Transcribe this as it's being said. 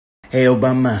Hey,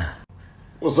 Obama.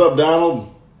 What's up,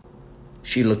 Donald?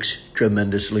 She looks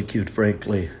tremendously cute,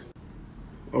 frankly.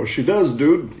 Oh, she does,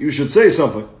 dude. You should say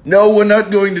something. No, we're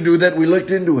not going to do that. We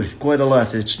looked into it quite a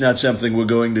lot. It's not something we're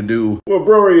going to do. Well,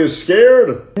 bro, are you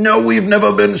scared? No, we've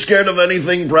never been scared of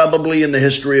anything, probably in the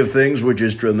history of things, which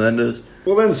is tremendous.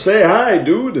 Well, then say hi,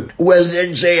 dude. Well,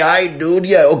 then say hi, dude.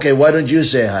 Yeah, okay, why don't you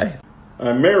say hi?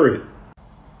 I'm married.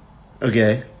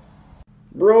 Okay.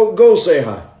 Bro, go say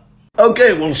hi.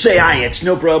 Okay, well, say hi. It's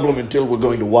no problem until we're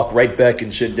going to walk right back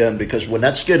and sit down because we're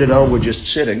not scared at all. We're just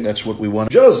sitting. That's what we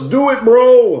want. Just do it,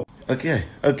 bro. Okay,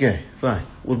 fine.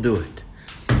 We'll do it.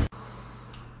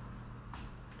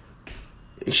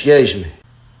 Excuse me.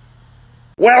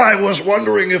 Well, I was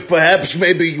wondering if perhaps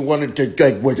maybe you wanted to...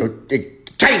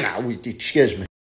 China, excuse me.